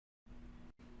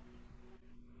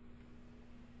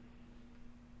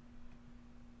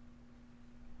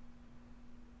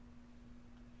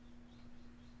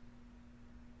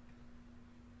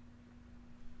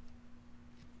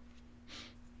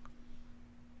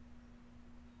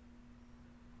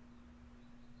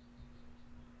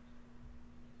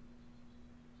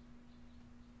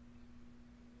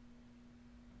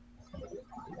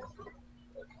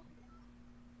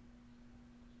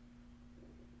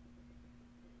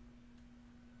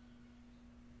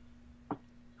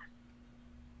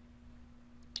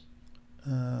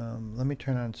let me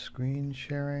turn on screen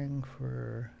sharing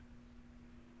for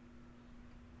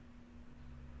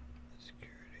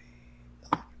security.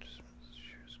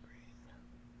 Share screen.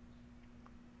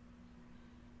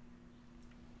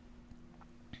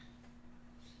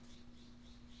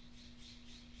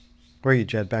 Where are you,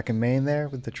 Jed? Back in Maine there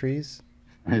with the trees?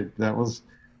 That was,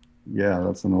 yeah,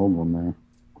 that's an old one there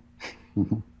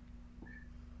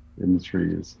in the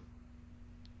trees.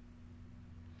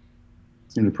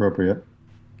 Seemed appropriate.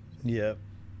 Yep.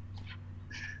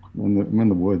 I'm in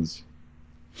the woods.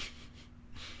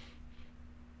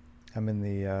 I'm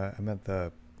at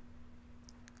the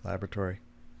laboratory.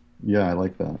 Yeah, I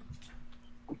like that.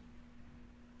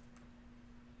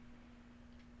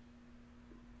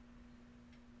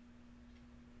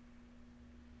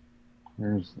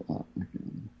 Where's that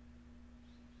again?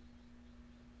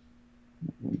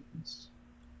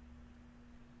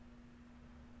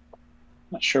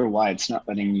 Not sure why it's not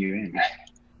letting you in.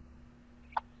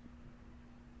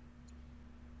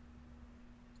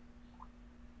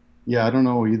 Yeah, I don't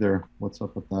know either. What's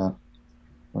up with that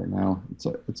right now?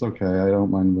 It's okay. I don't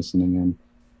mind listening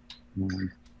in.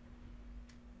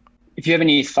 If you have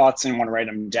any thoughts and want to write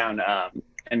them down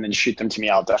and then shoot them to me,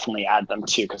 I'll definitely add them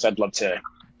too, because I'd love to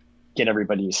get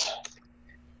everybody's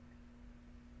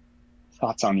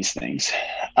thoughts on these things.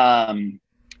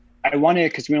 I want to,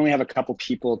 because we only have a couple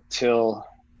people till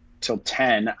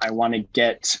 10, I want to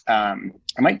get, I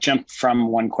might jump from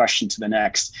one question to the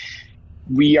next.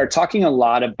 We are talking a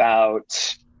lot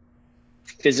about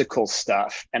physical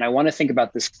stuff, and I want to think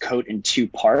about this coat in two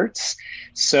parts.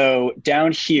 So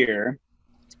down here,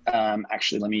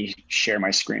 actually, let me share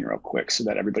my screen real quick so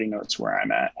that everybody knows where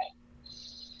I'm at.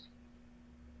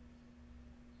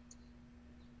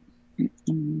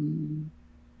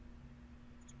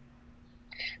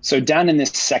 So down in this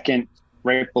second,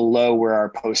 right below where our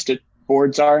Post-it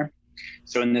boards are.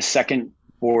 So in this second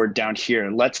board down here,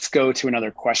 let's go to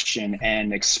another question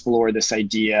and explore this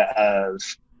idea of,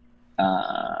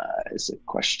 is it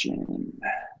question?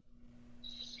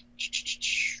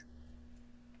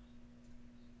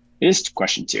 It is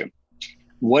question 2.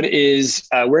 What is,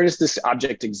 where does this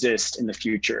object exist in the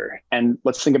future? And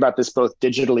let's think about this both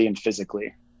digitally and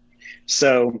physically.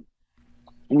 So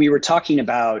we were talking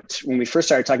about, when we first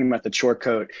started talking about the Chore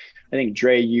Coat, I think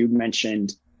Dre, you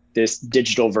mentioned this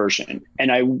digital version.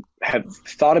 And I have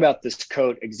thought about this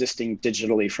coat existing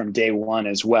digitally from day one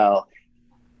as well.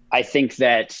 I think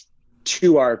that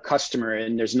to our customer,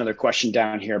 and there's another question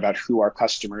down here about who our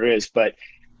customer is, but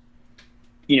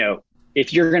you know,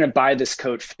 if you're going to buy this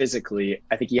coat physically,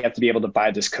 I think you have to be able to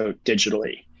buy this coat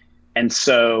digitally. And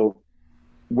so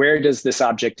where does this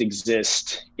object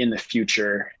exist in the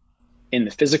future, in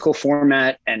the physical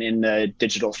format and in the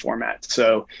digital format?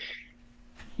 So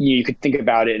you could think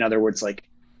about it, in other words, like,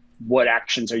 what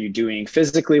actions are you doing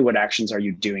physically? What actions are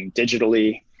you doing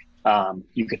digitally?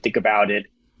 You could think about it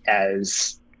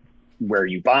as, where are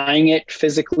you buying it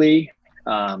physically?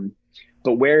 But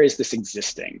where is this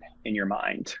existing in your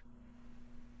mind?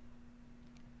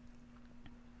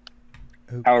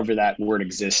 Oop. However that word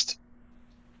exist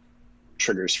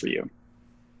triggers for you.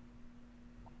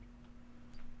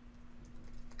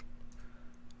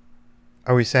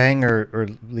 Are we saying or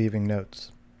leaving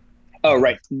notes? Oh,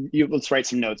 right. Let's write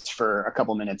some notes for a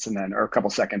couple minutes and then, or a couple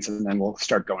seconds, and then we'll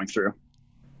start going through.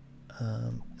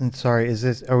 And sorry,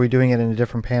 are we doing it in a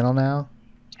different panel now?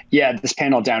 Yeah, this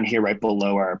panel down here right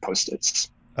below our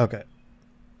Post-its. Okay.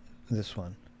 This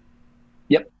one.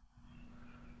 Yep.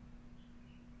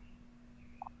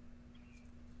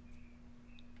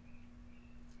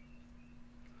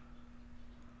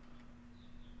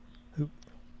 Oop.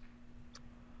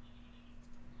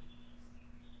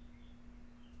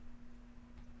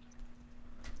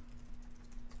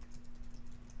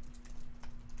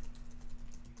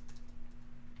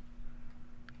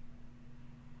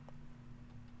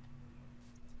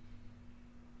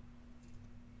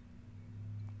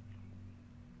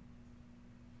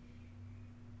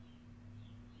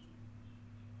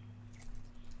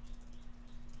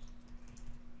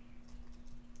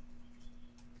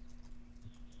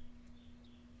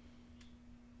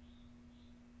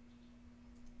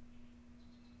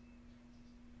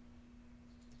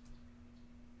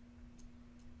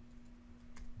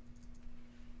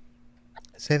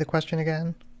 Say the question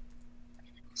again.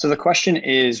 So the question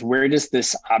is, where does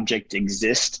this object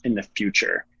exist in the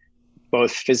future,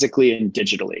 both physically and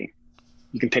digitally?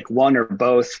 You can pick one or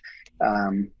both,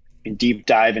 and deep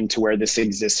dive into where this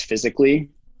exists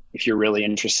physically. If you're really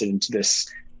interested into this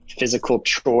physical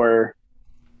chore,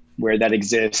 where that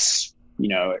exists,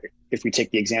 if we take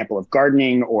the example of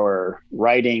gardening or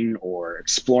writing or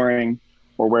exploring,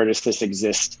 or where does this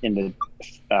exist in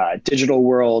the digital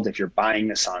world? If you're buying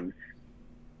this on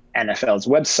NFL's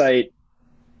website,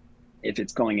 if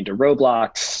it's going into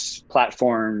Roblox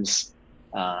platforms,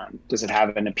 does it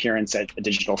have an appearance at a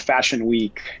digital fashion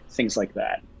week? Things like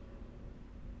that.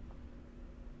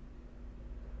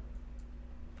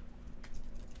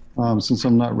 Since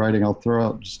I'm not writing, I'll throw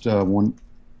out just one.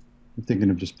 I'm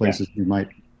thinking of just Yeah. places you might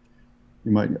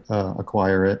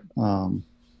acquire it.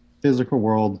 Physical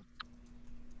world.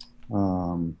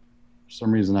 For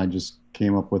some reason, I just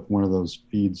came up with one of those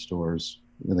feed stores,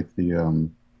 like the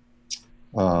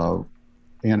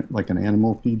like an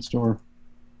animal feed store.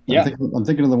 Yeah. I'm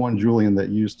thinking of the one, Julian, that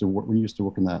used to work when you used to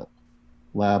work in that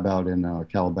lab out in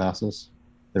Calabasas.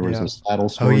 There was Yeah. a saddle Oh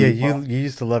store yeah, nearby. you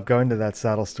used to love going to that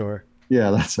saddle store. Yeah,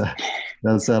 that's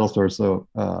a saddle store. So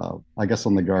I guess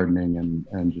on the gardening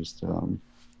and just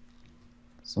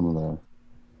some of the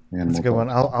That's a animal good type one.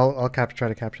 stuff. I'll try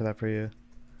to capture that for you.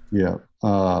 Yeah.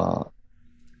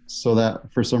 So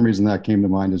that for some reason that came to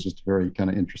mind as just a very kind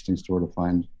of interesting store to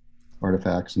find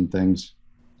artifacts and things.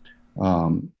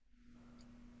 Um,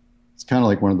 it's kind of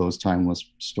like one of those timeless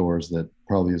stores that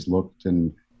probably has looked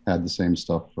and had the same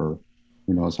stuff for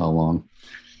who knows how long.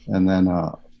 And then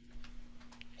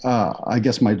I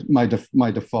guess my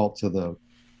default to the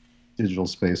digital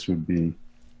space would be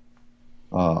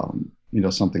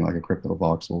something like a crypto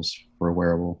voxels for a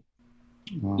wearable,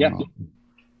 Yeah. uh,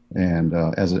 and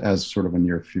as sort of a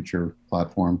near future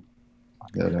platform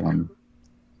that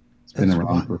it's been That's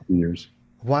around why. for a few years.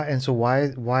 Why and so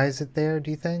why is it there?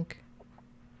 Do you think?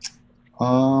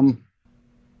 Um,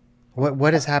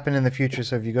 What has happened in the future?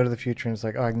 So if you go to the future and it's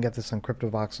like, oh, I can get this on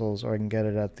CryptoVoxels, or I can get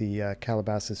it at the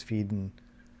Calabasas feed and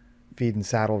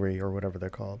saddlery, or whatever they're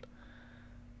called.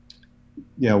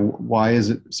 yeah, why is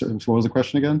it? So what was the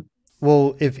question again?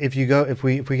 Well, if you go if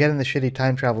we get in the shitty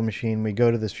time travel machine, we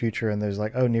go to this future and there's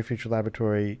like, oh, near future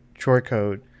laboratory, Chore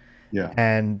Coat, Yeah.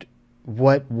 and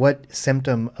what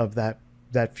symptom of that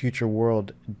future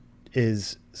world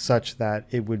is such that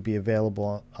it would be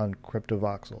available on crypto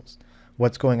voxels?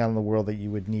 What's going on in the world that you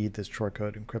would need this short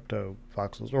code in crypto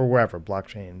voxels or wherever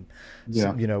blockchain,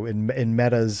 Yeah. in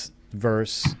Meta's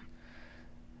verse?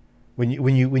 When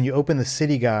you open the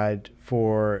city guide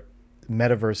for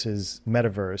Metaverse's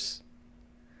Metaverse,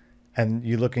 and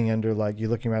you're looking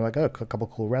around like, oh, a couple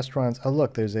cool restaurants. Oh,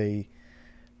 look, there's a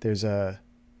there's a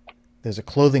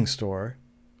clothing store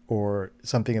or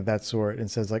something of that sort, and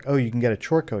says like, oh, you can get a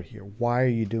chore coat here. Why are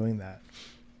you doing that?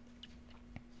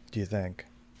 Do you think?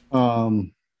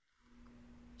 Um,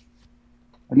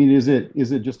 I mean, is it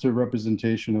just a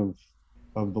representation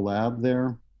of the lab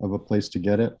there, of a place to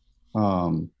get it,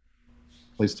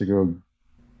 place to go?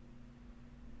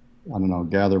 I don't know,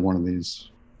 gather one of these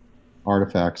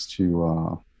artifacts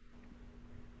to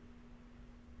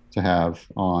have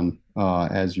on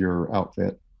as your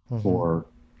outfit Mm-hmm. for.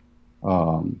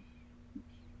 Um,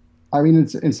 I mean,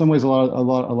 it's in some ways a lot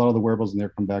of the wearables in there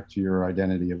come back to your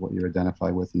identity of what you identify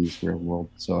with in this real world.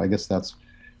 So I guess that's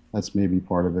maybe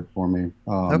part of it for me.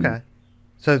 Okay.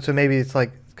 So maybe it's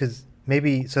like because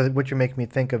maybe so what you're making me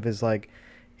think of is like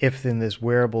if in this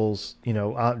wearables,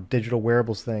 digital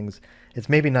wearables things, it's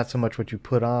maybe not so much what you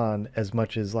put on as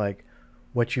much as like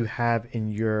what you have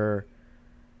in your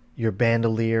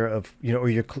bandolier of or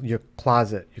your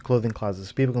closet, your clothing closet.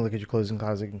 So people can look at your clothing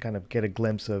closet and kind of get a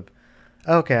glimpse of,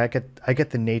 oh, okay, I get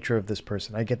the nature of this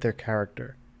person. I get their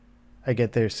character. I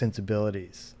get their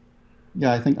sensibilities.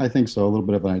 Yeah, I think so. A little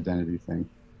bit of an identity thing.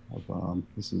 Of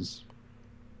this is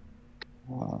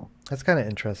uh, That's kind of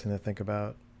interesting to think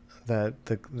about.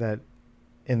 That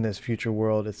in this future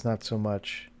world, it's not so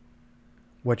much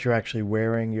what you're actually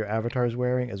wearing, your avatar is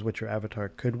wearing, as what your avatar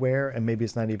could wear, and maybe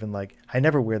it's not even like I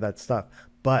never wear that stuff,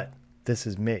 but this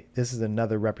is me. This is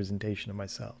another representation of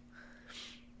myself.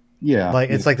 yeah, Like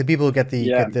yeah, it's like the people who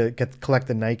Yeah. collect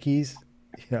the Nikes.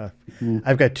 You know, mhm,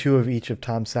 I've got two of each of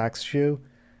Tom Sachs shoe.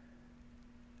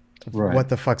 right. What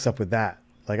the fuck's up with that?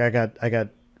 Like I got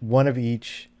one of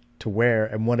each to wear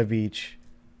and one of each.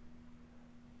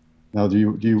 Now, do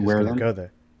you Just wear gonna them? go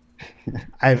there.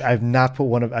 I've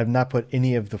not put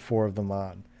any of the four of them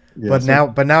on, Yeah, so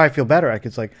but now I feel better.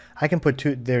 I can put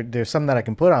two. There's some that I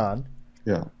can put on.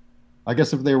 yeah. I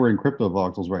guess if they were in crypto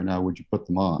voxels right now, would you put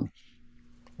them on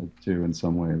too? In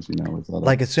some ways, is that a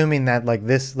Like assuming that like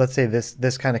this, let's say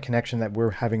this kind of connection that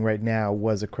we're having right now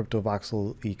was a crypto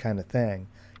voxel y kind of thing.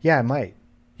 Yeah, I might.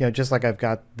 Just like I've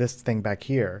got this thing back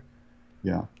here,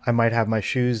 yeah, I might have my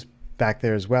shoes back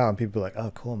there as well, and people are like,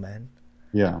 "Oh, cool, man.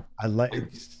 yeah, I like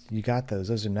you got those.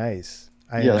 Those are nice.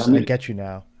 yeah. I I mean, get you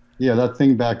now." yeah, that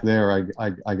thing back there,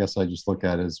 I guess I just look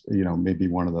at it as maybe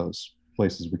one of those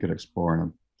places we could explore in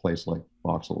a place like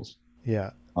Vauxhall's.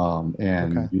 Yeah.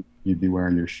 And Okay. you'd be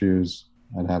wearing your shoes.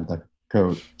 I'd have the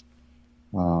coat,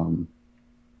 um,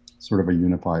 sort of a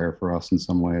unifier for us in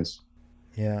some ways.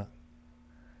 Yeah.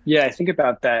 Yeah, I think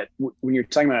about that when you're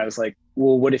talking about it. I was like,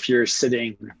 well, what if you're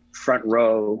sitting front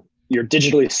row? You're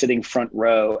digitally sitting front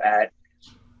row at,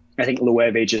 I think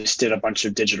Loewe just did a bunch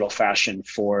of digital fashion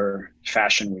for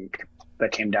Fashion Week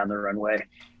that came down the runway.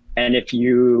 And if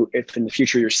in the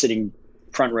future you're sitting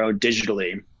front row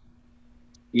digitally,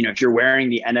 if you're wearing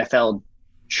the NFL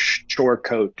Chore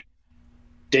Coat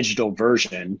digital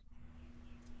version,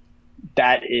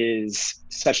 that is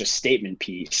such a statement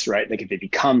piece, right? Like if it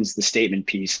becomes the statement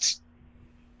piece,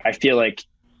 I feel like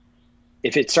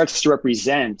if it starts to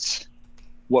represent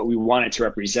what we want it to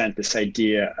represent, this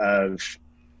idea of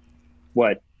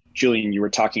what Julian, you were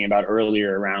talking about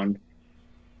earlier around,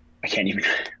 I can't even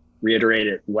reiterate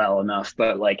it well enough,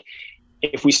 but like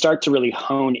if we start to really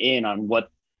hone in on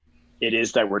what it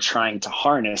is that we're trying to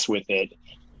harness with it,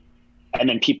 and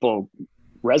then people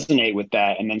resonate with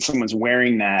that, and then someone's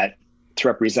wearing that to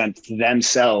represent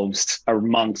themselves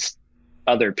amongst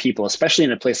other people, especially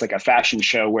in a place like a fashion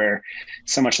show where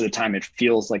so much of the time it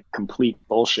feels like complete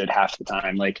bullshit half the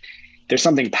time. Like there's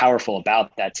something powerful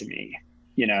about that to me,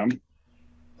 you know?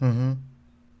 Mm-hmm.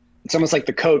 It's almost like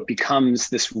the coat becomes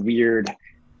this weird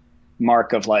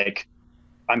mark of like,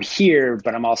 I'm here,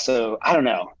 but I'm also, I don't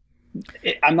know.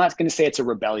 I'm not going to say it's a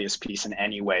rebellious piece in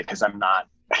any way, because I'm not,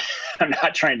 I'm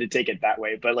not trying to take it that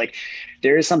way, but like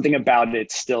there is something about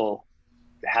it still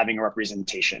having a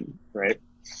representation, right?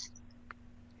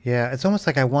 Yeah, it's almost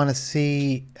like I want to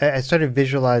see. I started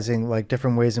visualizing like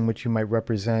different ways in which you might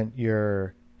represent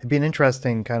your. It'd be an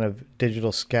interesting kind of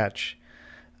digital sketch.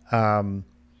 Um,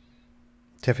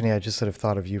 Tiffany, I just sort of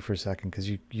thought of you for a second because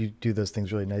you do those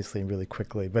things really nicely and really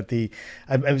quickly. But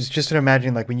I was just sort of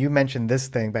imagining like when you mentioned this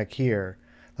thing back here,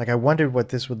 like I wondered what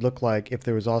this would look like if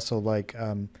there was also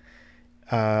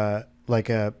uh, like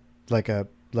a like a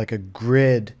like a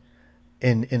grid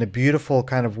in a beautiful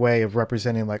kind of way of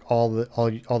representing like all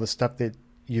the stuff that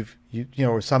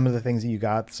or some of the things that you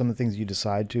got, some of the things you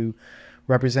decide to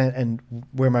represent, and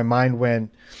where my mind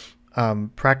went,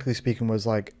 practically speaking, was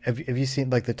like, have you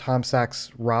seen like the Tom Sachs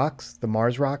rocks, the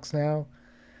Mars rocks now?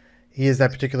 He has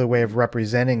that particular way of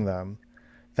representing them.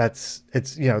 It's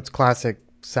classic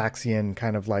Saxian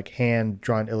kind of like hand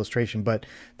drawn illustration, but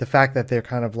the fact that they're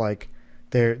kind of like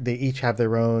they each have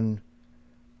their own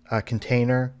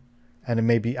container, and it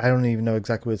may be, I don't even know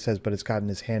exactly what it says, but it's got in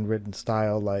his handwritten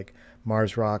style like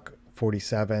Mars Rock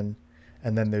 47,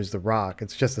 and then there's the rock.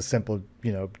 It's just a simple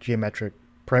geometric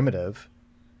primitive.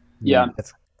 Yeah.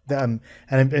 That's and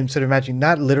I'm sort of imagining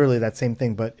not literally that same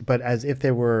thing, but as if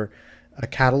there were a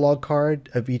catalog card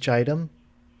of each item,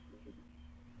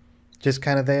 just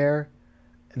kind of there.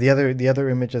 The other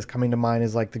image that's coming to mind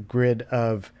is like the grid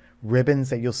of ribbons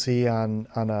that you'll see on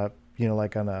a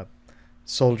like on a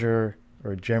soldier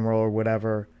or a general or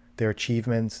whatever, their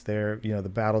achievements, their the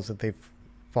battles that they've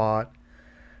fought,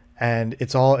 and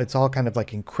it's all kind of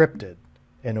like encrypted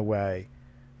in a way,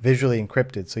 visually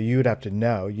encrypted. So you'd have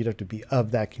to be of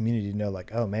that community to know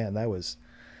like, oh man, that was,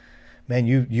 man,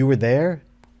 you were there,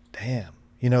 damn.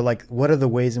 Like what are the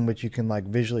ways in which you can like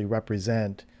visually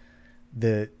represent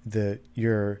the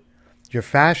your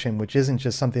fashion, which isn't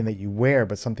just something that you wear,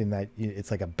 but something that it's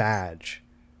like a badge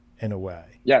in a way.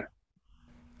 Yeah.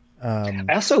 Um,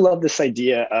 I also love this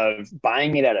idea of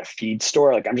buying it at a feed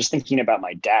store. Like I'm just thinking about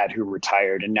my dad who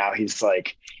retired and now he's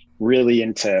like really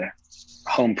into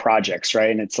home projects,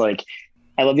 right? And it's like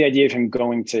I love the idea of him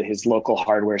going to his local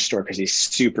hardware store because he's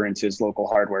super into his local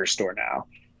hardware store now.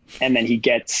 And then he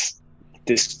gets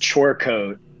this chore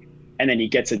coat, and then he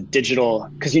gets a digital,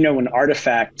 because when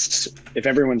Artifacts, if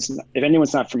anyone's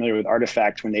not familiar with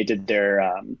Artifact, when they did their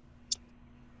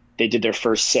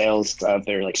first sales of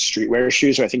their like streetwear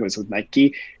shoes, or I think it was with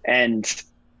Nike, and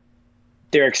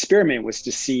their experiment was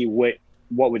to see what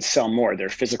would sell more, their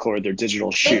physical or their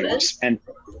digital shoes. And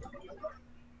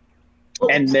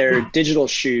their digital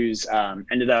shoes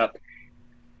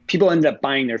people ended up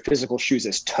buying their physical shoes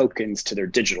as tokens to their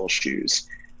digital shoes,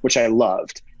 which I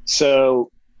loved.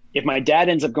 So if my dad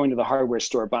ends up going to the hardware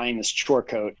store, buying this chore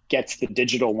coat, gets the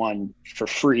digital one for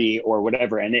free or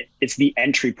whatever, and it's the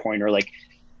entry point or like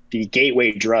the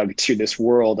gateway drug to this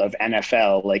world of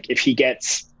NFL. Like if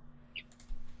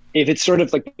it's sort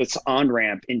of like this on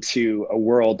ramp into a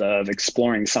world of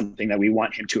exploring something that we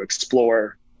want him to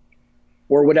explore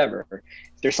or whatever,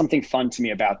 there's something fun to me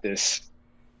about this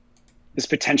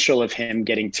potential of him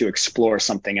getting to explore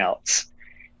something else.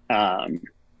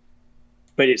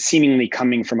 But it's seemingly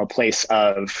coming from a place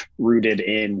of rooted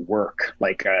in work,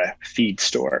 like a feed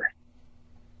store.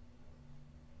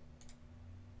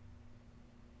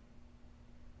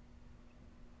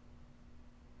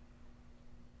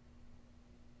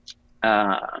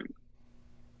 Um,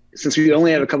 since we The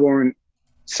only have a feed, couple more,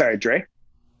 sorry, Dre.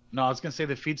 no, I was gonna say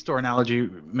the feed store analogy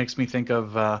makes me think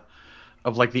of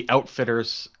like the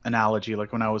outfitters analogy.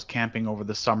 Like when I was camping over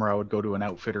the summer, I would go to an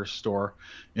outfitter store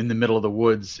in the middle of the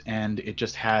woods, and it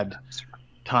just had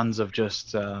tons of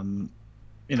just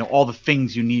all the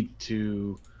things you need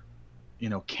to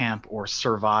camp or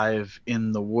survive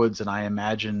in the woods. And I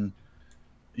imagine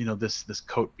this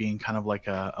coat being kind of like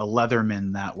a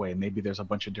leatherman that way. Maybe there's a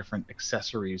bunch of different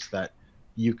accessories that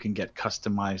you can get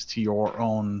customized to your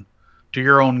own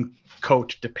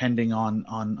coat depending on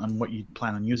what you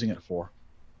plan on using it for.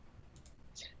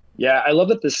 Yeah, I love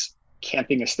that this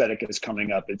camping aesthetic is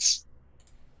coming up. It's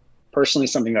personally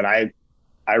something that I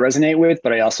resonate with,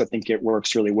 but I also think it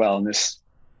works really well. And this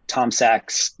Tom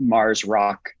Sachs Mars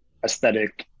rock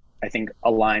aesthetic, I think,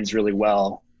 aligns really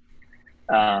well.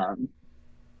 Um,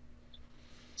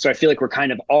 so I feel like we're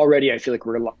kind of already. I feel like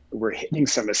we're hitting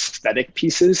some aesthetic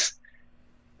pieces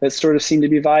that sort of seem to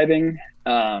be vibing.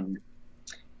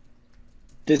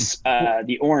 This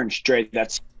the orange, Dre.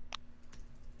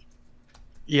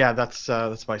 Yeah, that's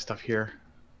my stuff here.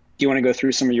 Do you want to go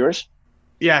through some of yours?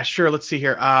 Yeah, sure. Let's see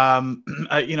here.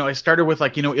 I started with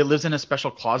like, it lives in a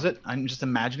special closet. I'm just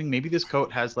imagining maybe this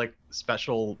coat has like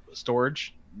special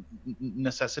storage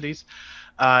necessities.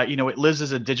 It lives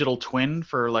as a digital twin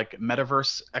for like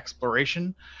metaverse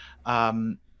exploration.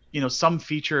 Some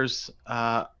features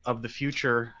of the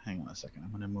future. Hang on a second. I'm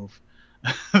going to move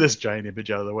this giant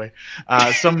image out of the way.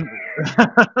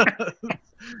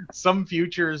 Some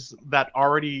futures that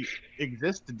already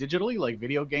exist digitally, like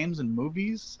video games and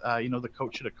movies. The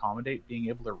coach should accommodate being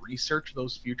able to research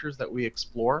those futures that we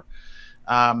explore.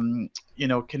 Can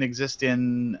exist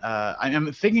in.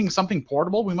 I'm thinking something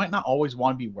portable. We might not always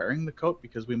want to be wearing the coat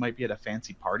because we might be at a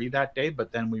fancy party that day,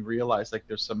 but then we realize like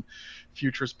there's some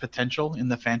futures potential in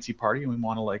the fancy party, and we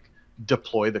want to like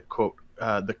deploy the coat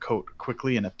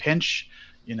quickly in a pinch.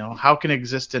 How can it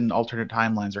exist in alternate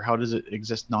timelines, or how does it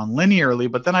exist non-linearly?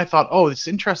 But then I thought, oh, it's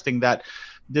interesting that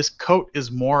this coat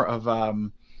is more of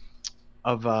a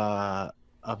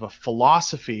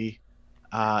philosophy.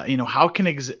 How can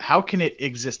it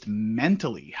exist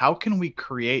mentally? How can we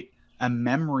create a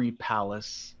memory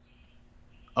palace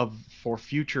for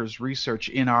futures research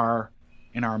in our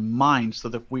mind, so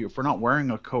that if we're not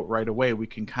wearing a coat right away, we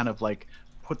can kind of like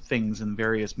put things in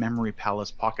various memory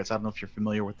palace pockets. I don't know if you're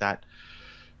familiar with that,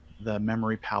 the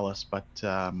memory palace, but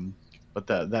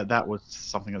that was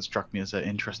something that struck me as an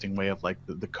interesting way of like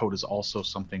the code is also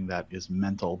something that is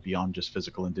mental beyond just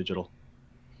physical and digital.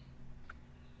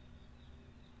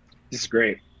 This is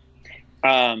great.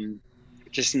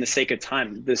 Just in the sake of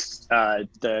time,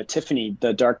 the Tiffany,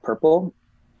 the dark purple.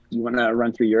 You want to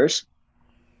run through yours?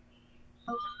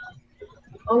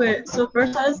 Okay, so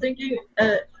first I was thinking,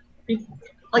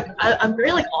 I'm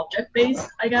very like object based,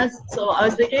 I guess. So I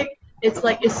was thinking it's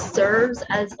like it serves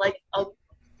as like a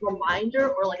reminder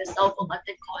or like a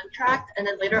self-elected contract, and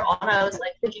then later on I was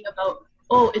like thinking about,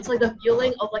 oh, it's like the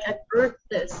feeling of like I've earned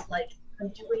this, like I'm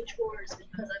doing chores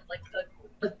because I'm like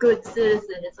a good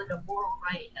citizen. It's like a moral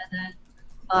right, and then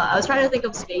I was trying to think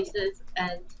of spaces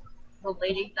and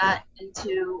relating that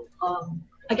into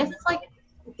I guess it's like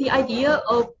the idea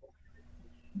of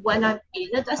when I'm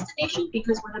in a destination,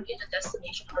 because when I'm in a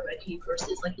destination already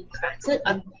versus like in transit,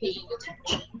 I'm paying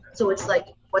attention. So it's like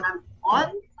when I'm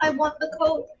on, I want the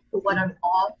coat, but when I'm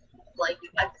off, like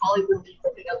I probably would be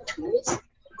looking out tools.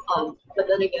 But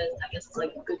then again, I guess it's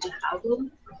like good to have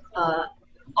them.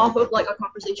 Off of like a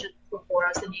conversation before, I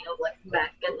was thinking of like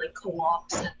mech and like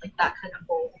co-ops and like that kind of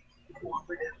whole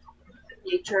cooperative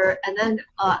nature. And then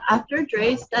after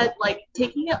Dre said like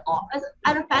taking it off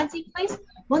at a fancy place,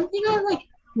 one thing I like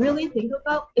really think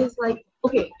about is like,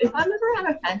 okay, if I'm ever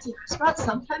at a fancy restaurant,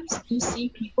 sometimes you see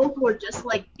people who are just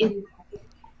like in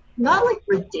not like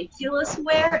ridiculous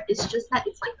wear, it's just that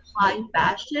it's like high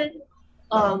fashion.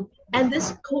 And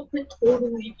this coat could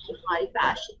totally be high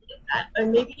fashion in that.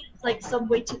 And maybe it's like some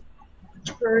way to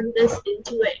turn this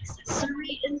into an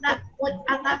accessory in that like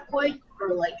at that point,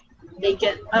 or like make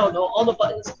it, I don't know, all the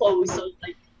buttons closed so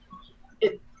like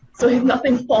so if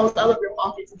nothing falls out of your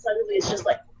pockets and suddenly it's just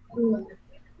like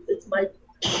it's my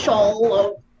shawl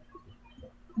of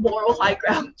moral high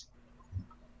ground.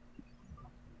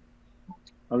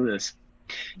 Love this.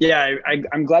 Yeah,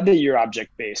 I'm glad that you're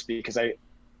object based, because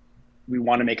we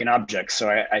want to make an object. So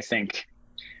I think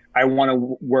I want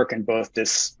to work in both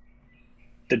the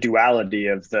duality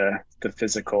of the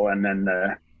physical and then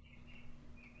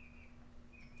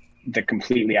the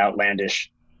completely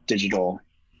outlandish digital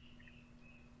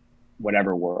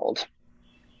whatever world.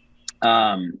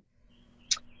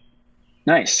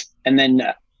 Nice. And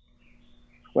then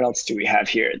What else do we have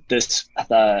here? This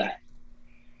the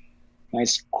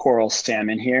nice coral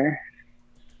salmon here.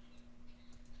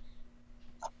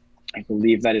 I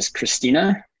believe that is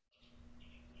Christina.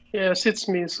 Yes, it's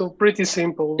me. So pretty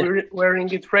simple. We're wearing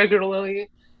it regularly,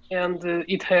 and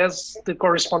it has the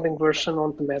corresponding version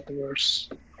on the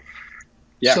metaverse.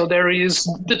 Yeah. So there is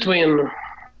the twin.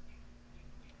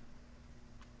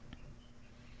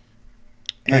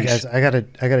 Hey Nice. guys, I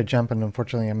gotta jump, and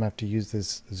unfortunately, I'm gonna have to use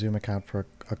this Zoom account for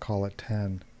a call at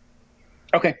 10.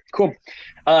 Okay, cool.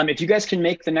 If you guys can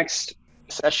make the next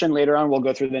session later on, we'll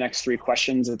go through the next 3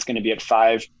 questions. It's going to be at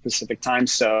 5 Pacific time,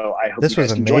 so I hope This you guys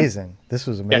was can join. amazing. This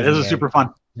was amazing. Yeah, this is man. super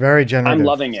fun. Very generative. I'm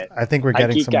loving it. I think we're I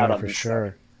getting geek out somewhere on for this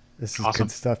sure. This is Awesome.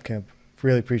 good stuff, Kemp.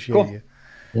 Really appreciate Cool. you.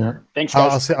 Yeah. Thanks, I'll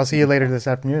guys. see you later this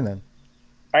afternoon then.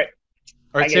 All right.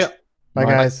 All right, Bye, see ya. guys. Bye,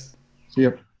 Bye. guys. See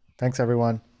ya. Thanks,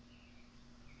 everyone.